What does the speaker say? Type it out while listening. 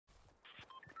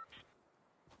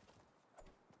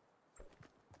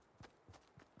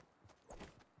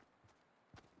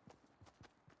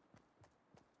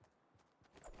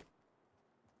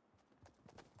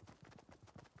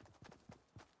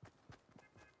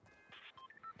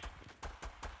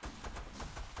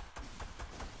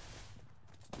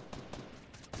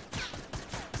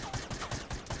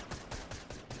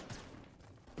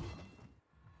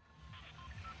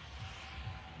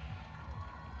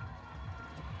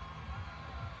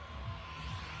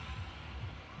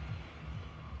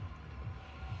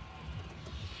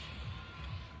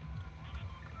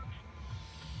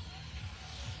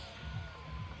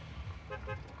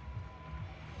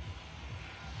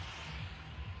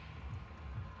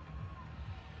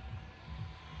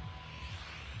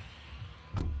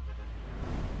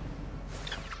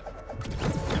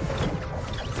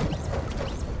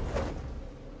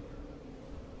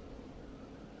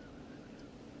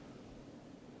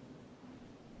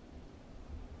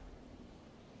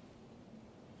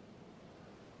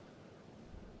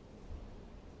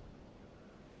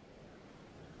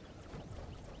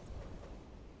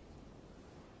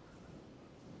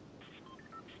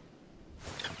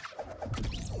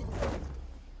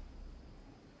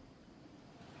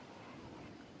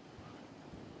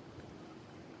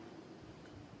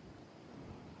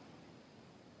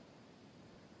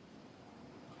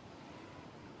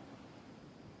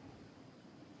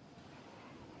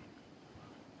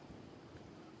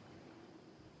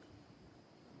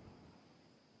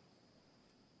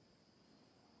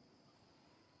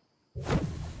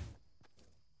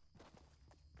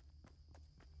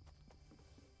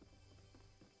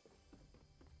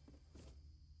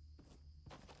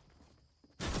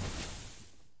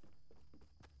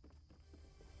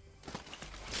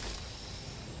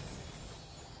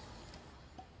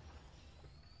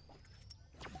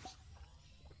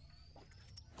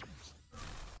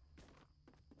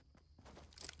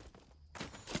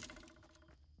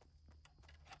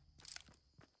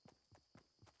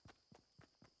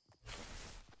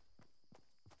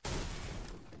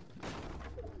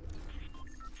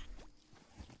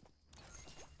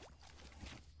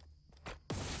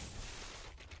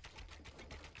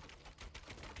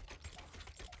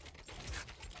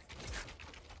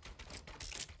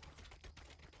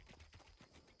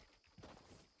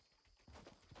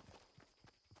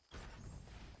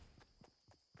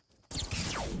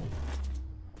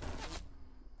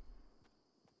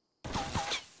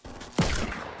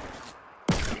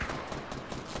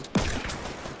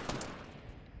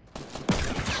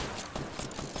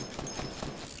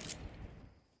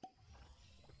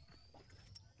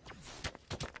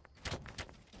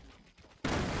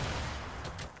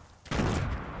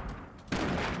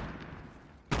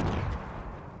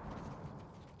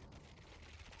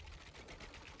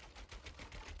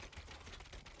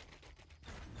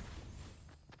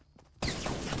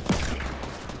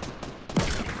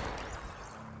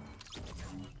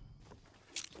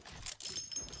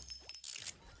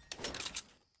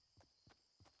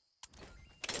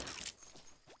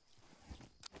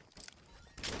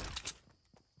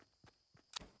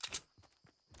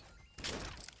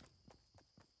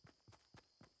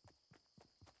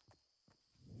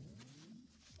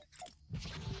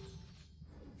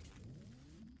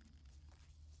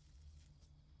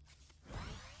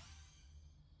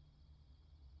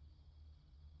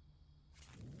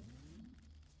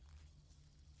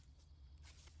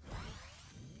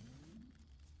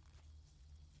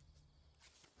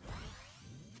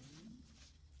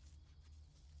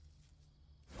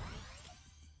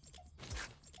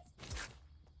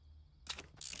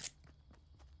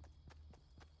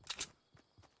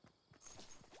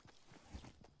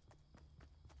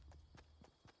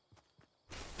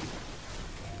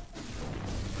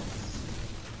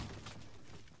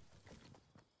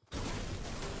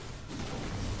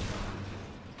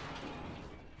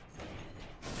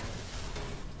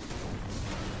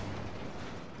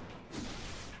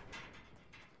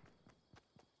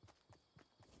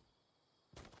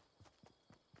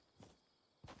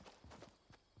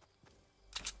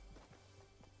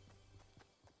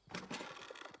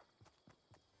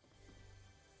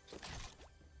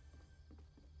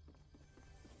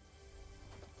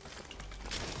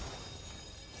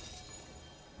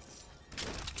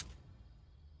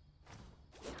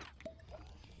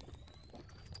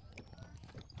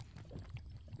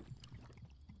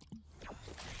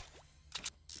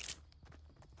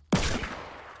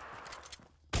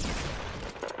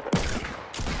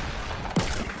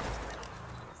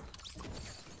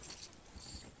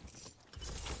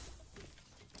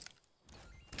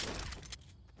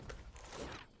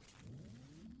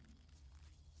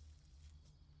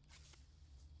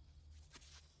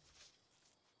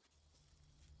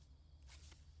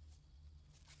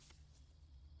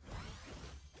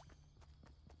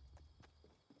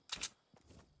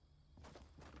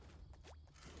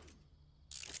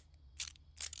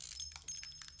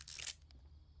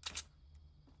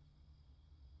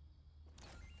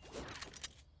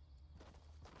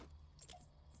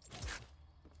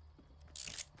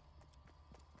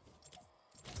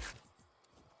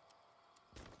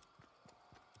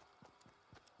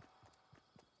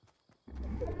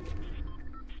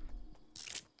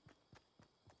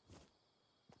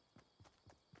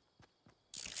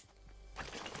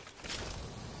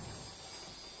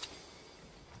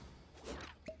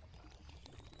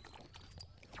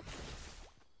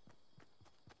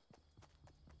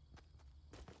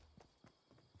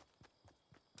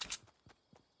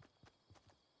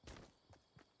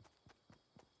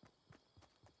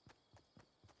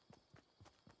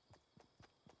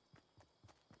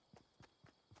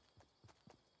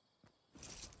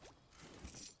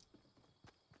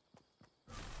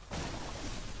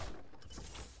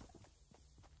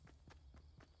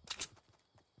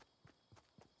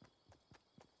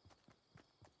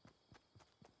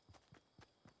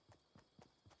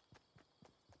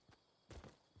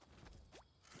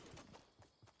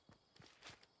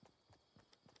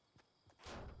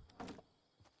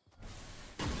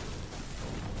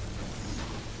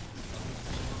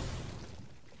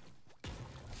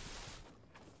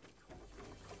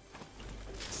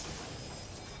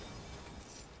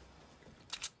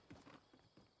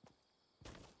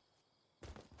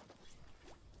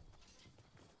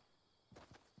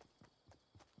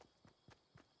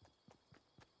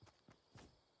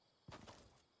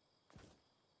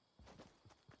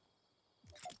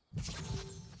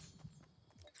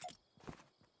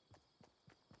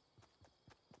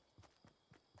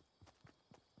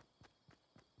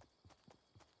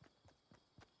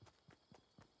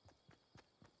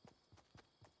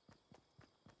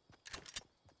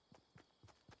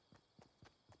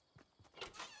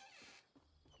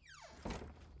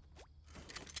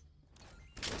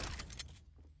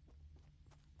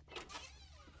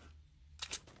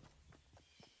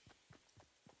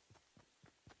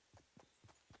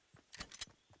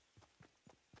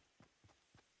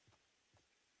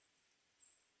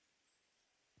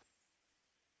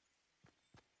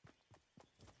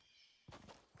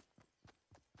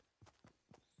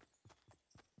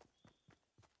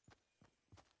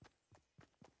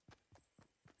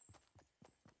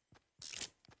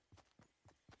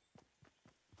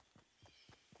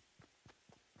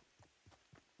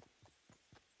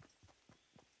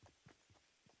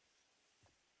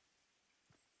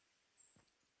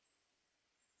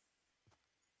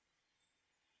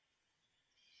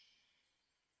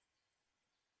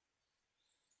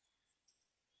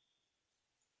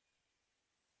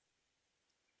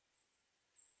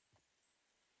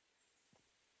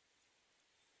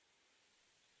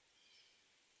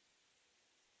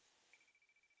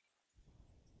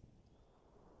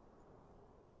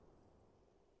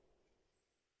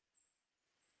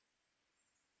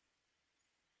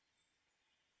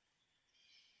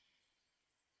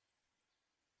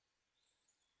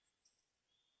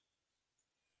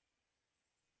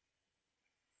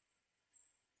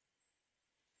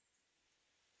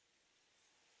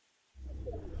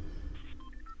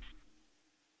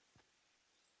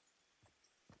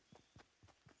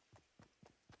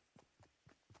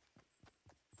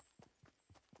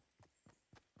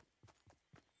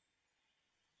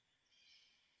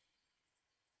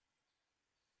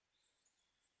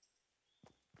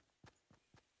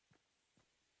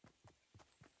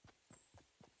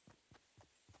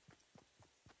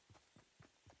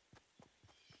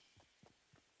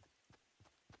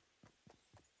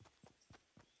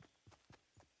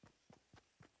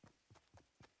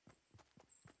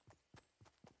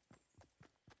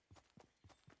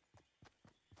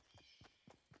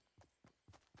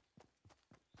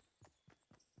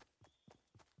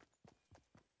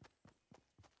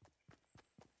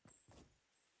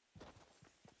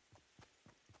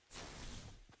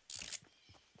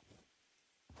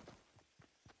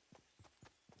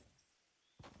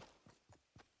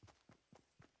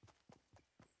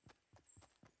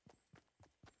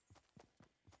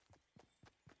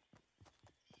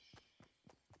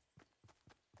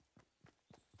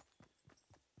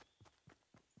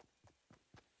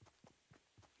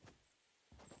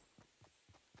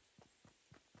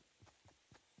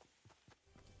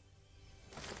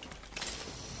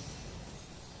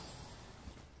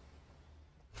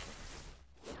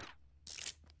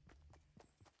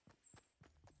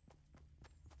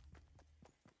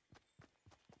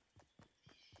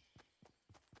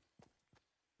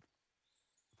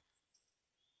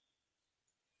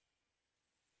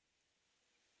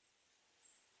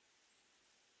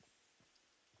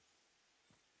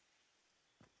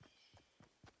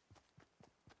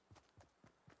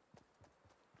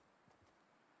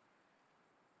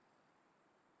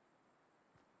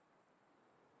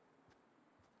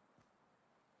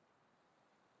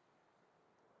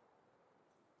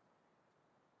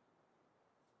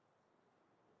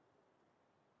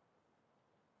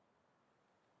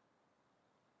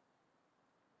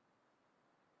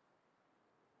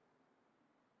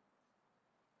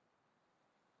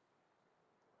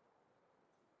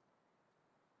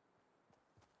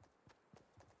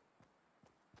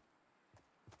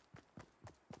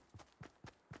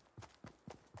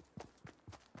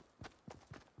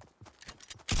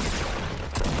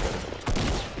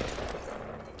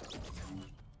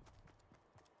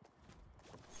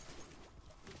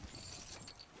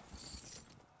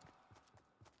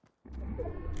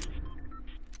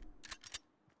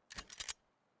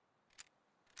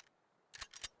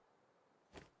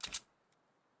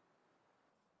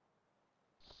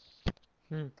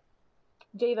Hmm.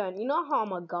 Javan, you know how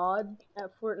I'm a god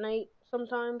at Fortnite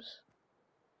sometimes?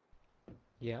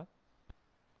 Yeah.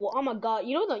 Well, I'm a god.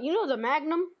 You know the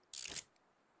Magnum?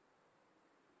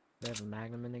 They have a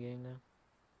Magnum in the game now?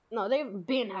 No, they've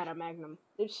been had a Magnum.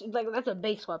 It's like that's a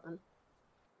base weapon.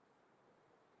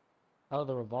 Oh,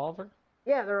 the revolver?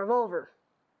 Yeah, the revolver.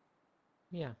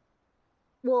 Yeah.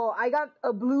 Well, I got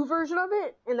a blue version of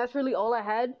it, and that's really all I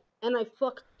had, and I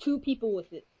fucked 2 people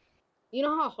with it. You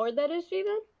know how hard that is,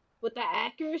 Javan? With the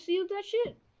accuracy of that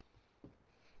shit?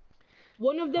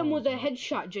 One of them was a Probably.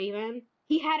 headshot, Javan.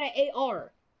 He had an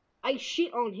AR. I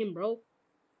shit on him, bro.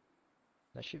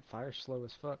 That shit fires slow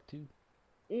as fuck, too.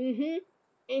 Mm-hmm.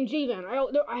 And Javan,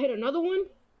 I hit another one.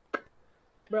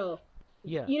 Bro.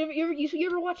 Yeah. You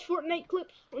ever watch Fortnite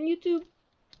clips on YouTube?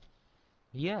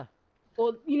 Yeah.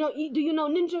 Or, do you know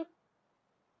Ninja?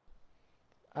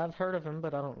 I've heard of him,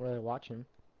 but I don't really watch him.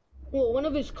 Well, one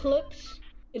of his clips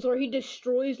is where he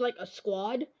destroys, like, a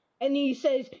squad, and he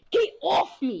says, "Get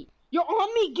off me! You're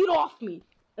on me, get off me!"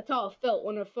 That's how it felt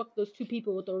when I fucked those 2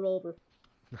 people with the revolver.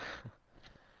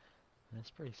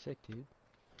 That's pretty sick, dude.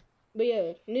 But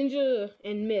yeah, Ninja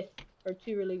and Myth are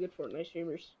 2 really good Fortnite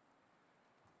streamers.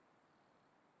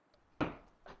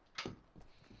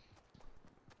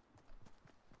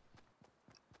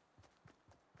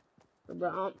 But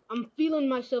bro, I'm feeling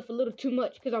myself a little too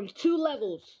much because I'm 2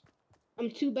 levels. I'm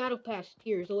 2 battle pass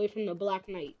tiers away from the Black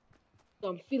Knight. So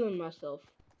I'm feeling myself.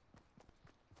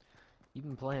 You've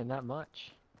been playing that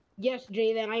much? Yes,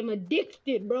 Jayden, I'm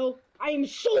addicted, bro. I am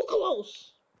so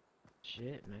close.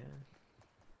 Shit, man.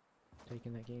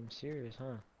 Taking that game serious,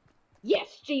 huh?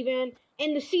 Yes, Jayden,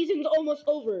 and the season's almost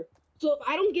over. So if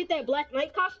I don't get that Black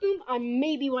Knight costume, I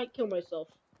maybe might kill myself.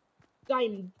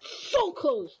 I'm so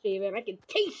close, Jayden. I can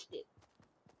taste it.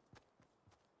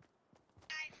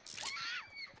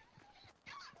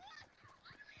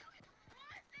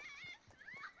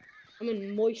 I'm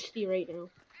in moisty right now.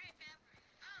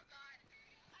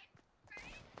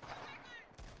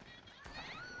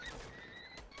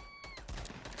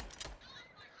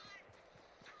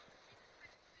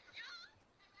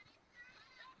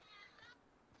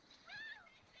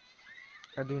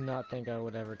 I do not think I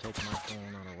would ever take my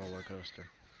phone on a roller coaster.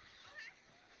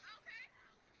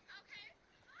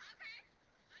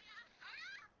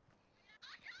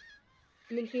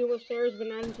 You been seeing what Sarah's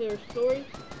been adding to her story?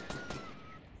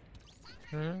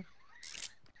 Hmm?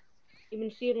 You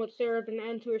been seeing what Sarah's been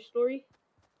adding to her story?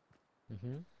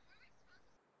 Mm-hmm.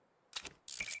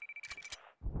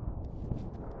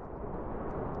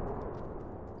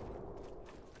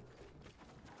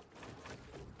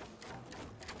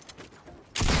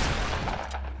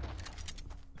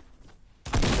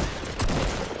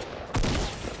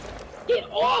 Get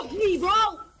off me,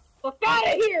 bro! Fuck out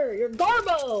of here! You're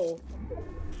Garbo!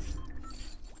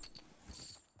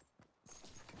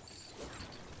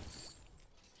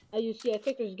 As you see, I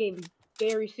take this game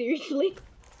very seriously.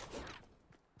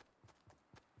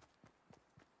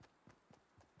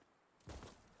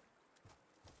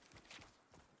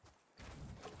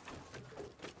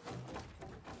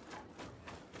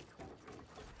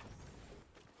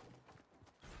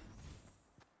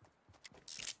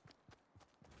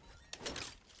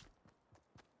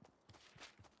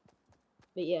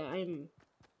 But yeah, I'm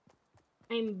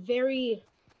very...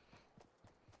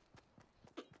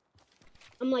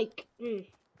 I'm like,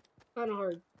 kind of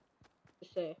hard to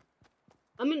say.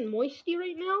 I'm in moisty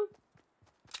right now,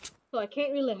 so I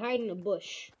can't really hide in a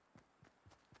bush.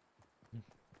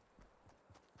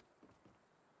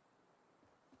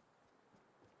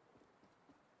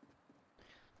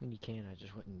 When you can, I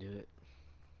just wouldn't do it.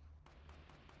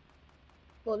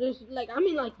 Well, there's, like, I'm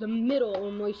in, like, the middle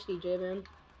of moisty, J-Man.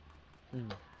 Hmm.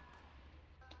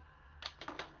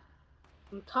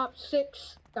 I'm top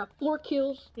 6, got 4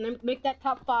 kills, and then make that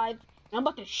top 5, and I'm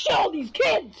about to show these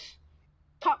kids!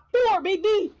 Top 4,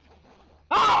 baby!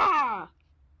 Ah!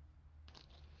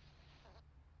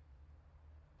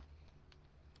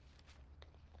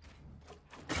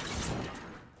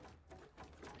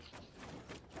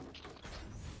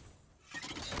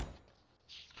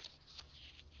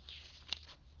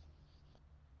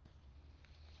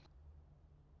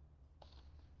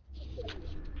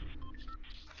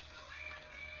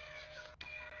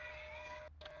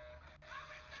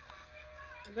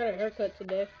 I got a haircut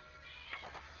today.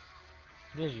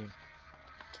 Did you?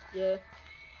 Yeah.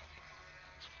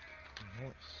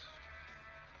 Nice.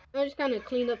 I just kind of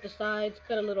cleaned up the sides,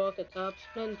 cut a little off the top.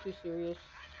 Nothing too serious.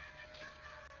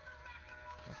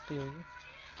 I feel you.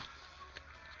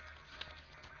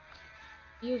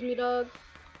 Excuse me, dog.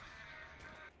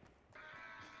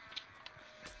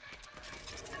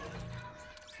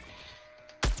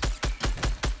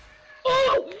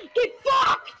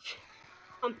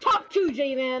 you,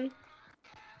 J-Man.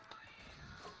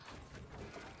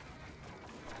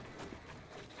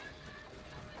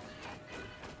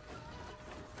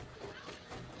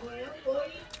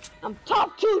 I'm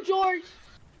top 2, George.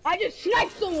 I just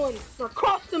sniped someone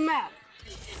across the map.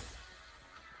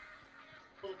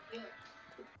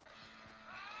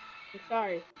 I'm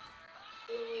sorry.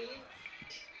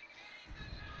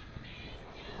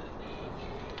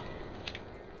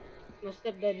 My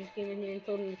stepdad just came in here and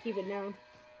told him to keep it down.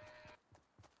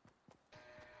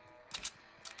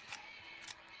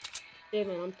 Yeah,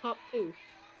 man, I'm top 2.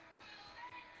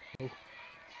 Oh,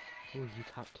 you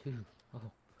top 2. Oh.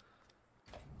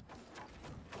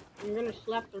 I'm gonna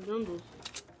slap their jumbles.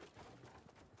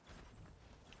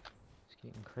 It's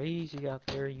getting crazy out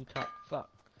there, you top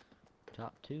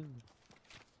 2.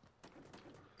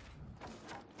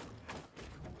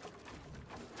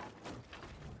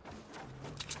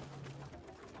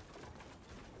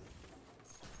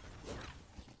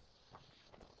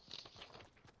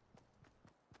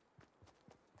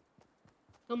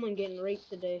 Someone getting raped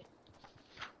today.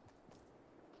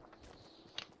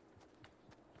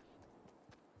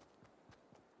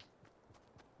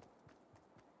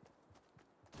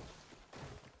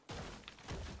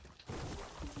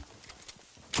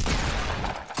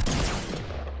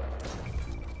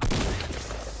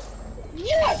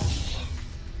 Yes!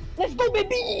 Let's go,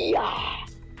 baby! Ah!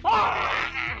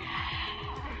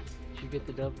 Did you get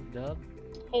the double dub?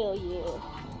 Hell yeah.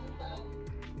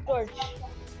 George,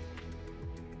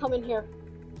 come in here.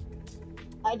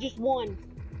 I just won.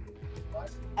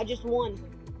 I just won.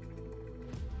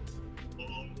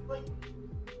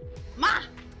 Ma!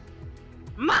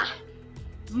 Ma!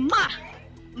 Ma!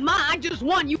 Ma, I just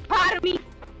won. You proud of me?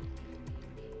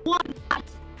 Won.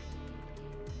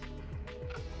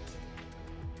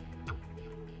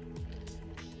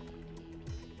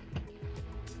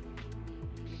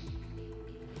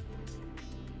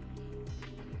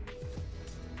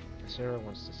 Sarah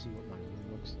wants to see what my new